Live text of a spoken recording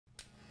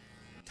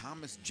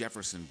Thomas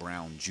Jefferson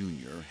Brown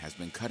Jr. has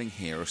been cutting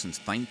hair since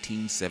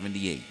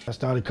 1978. I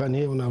started cutting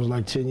hair when I was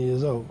like 10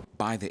 years old.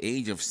 By the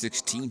age of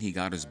 16, he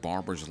got his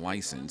barber's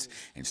license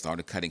and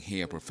started cutting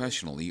hair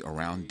professionally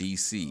around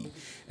D.C.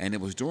 And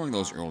it was during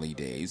those early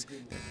days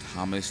that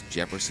Thomas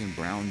Jefferson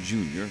Brown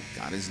Jr.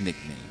 got his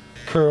nickname.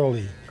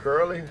 Curly.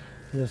 Curly?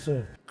 Yes,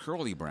 sir.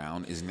 Curly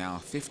Brown is now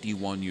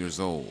 51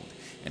 years old,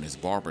 and his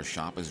barber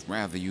shop is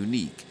rather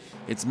unique.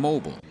 It's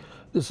mobile.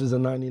 This is a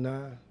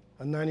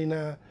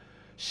 99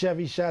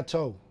 Chevy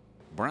Chateau.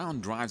 Brown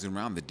drives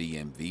around the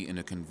DMV in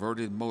a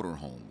converted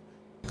motorhome,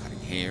 cutting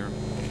hair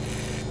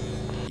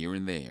here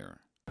and there.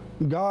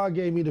 God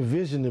gave me the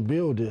vision to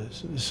build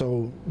this,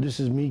 so this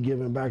is me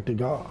giving back to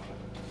God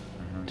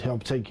to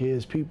help take care of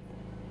his people,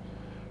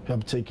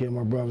 help take care of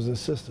my brothers and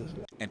sisters.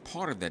 And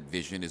part of that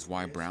vision is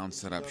why Brown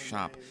set up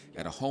shop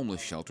at a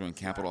homeless shelter in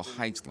Capitol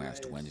Heights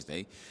last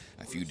Wednesday.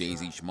 A few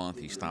days each month,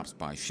 he stops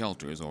by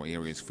shelters or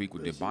areas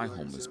frequented by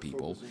homeless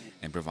people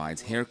and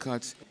provides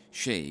haircuts,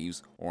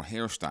 shaves, or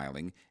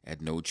hairstyling at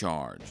no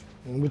charge.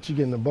 And what you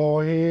getting, a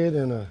bald head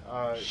and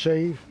a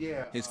shave?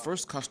 His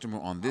first customer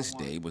on this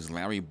day was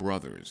Larry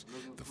Brothers.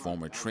 The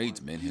former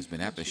tradesman has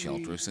been at the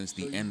shelter since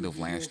the end of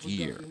last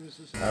year.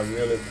 I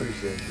really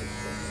appreciate it.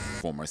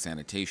 Former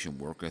sanitation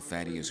worker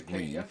Thaddeus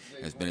Green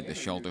has been at the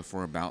shelter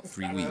for about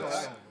 3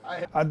 weeks.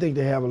 I think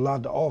they have a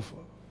lot to offer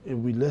if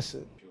we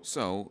listen.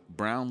 So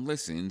Brown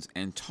listens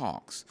and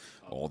talks,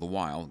 all the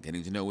while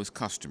getting to know his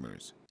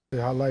customers.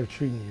 How life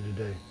treating you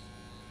today?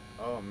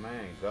 Oh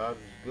man, God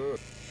is good.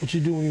 What you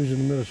do when you was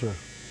in the military?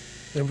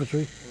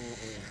 Infantry?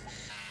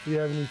 You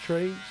have any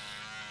trades?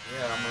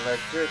 Yeah, I'm an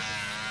electrician.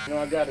 You know,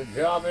 I got a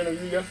job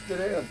interview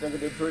yesterday. I think I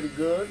did pretty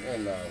good.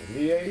 And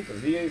the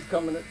VA's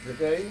coming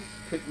today.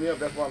 Pick me up.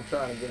 That's why I'm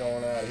trying to get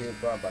on out of here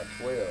probably by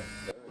 12.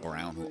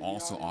 Brown, who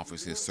also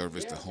offers his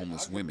service to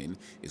homeless women,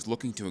 is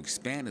looking to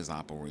expand his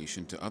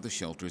operation to other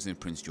shelters in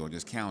Prince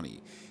George's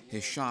County.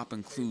 His shop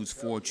includes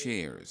 4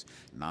 chairs,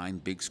 9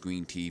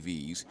 big-screen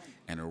TVs,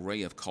 an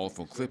array of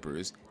colorful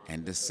clippers,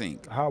 and a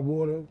sink. Hot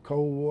water,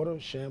 cold water,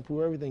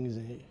 shampoo, everything is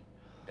in here.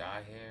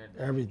 Dye hair?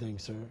 Everything,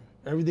 sir.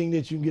 Everything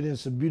that you can get in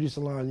a beauty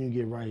salon, you can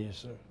get right here,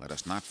 sir. Let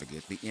us not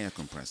forget the air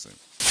compressor.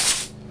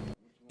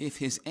 If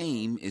his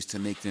aim is to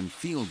make them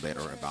feel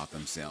better about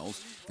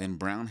themselves, then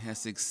Brown has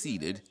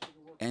succeeded,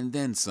 and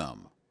then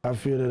some. I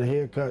feel that a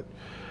haircut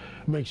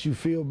makes you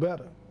feel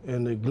better,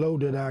 and the glow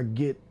that I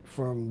get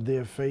from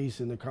their face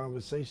and the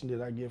conversation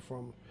that I get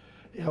from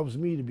it helps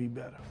me to be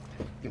better.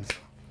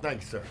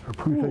 Thanks, sir. I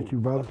appreciate you,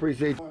 brother. I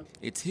appreciate you.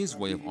 It's his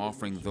way of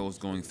offering those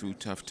going through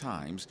tough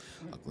times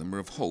a glimmer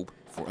of hope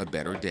for a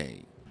better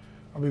day.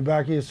 I'll be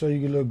back here so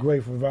you can look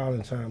great for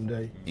Valentine's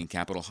Day. In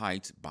Capitol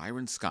Heights,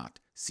 Byron Scott,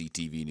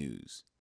 CTV News.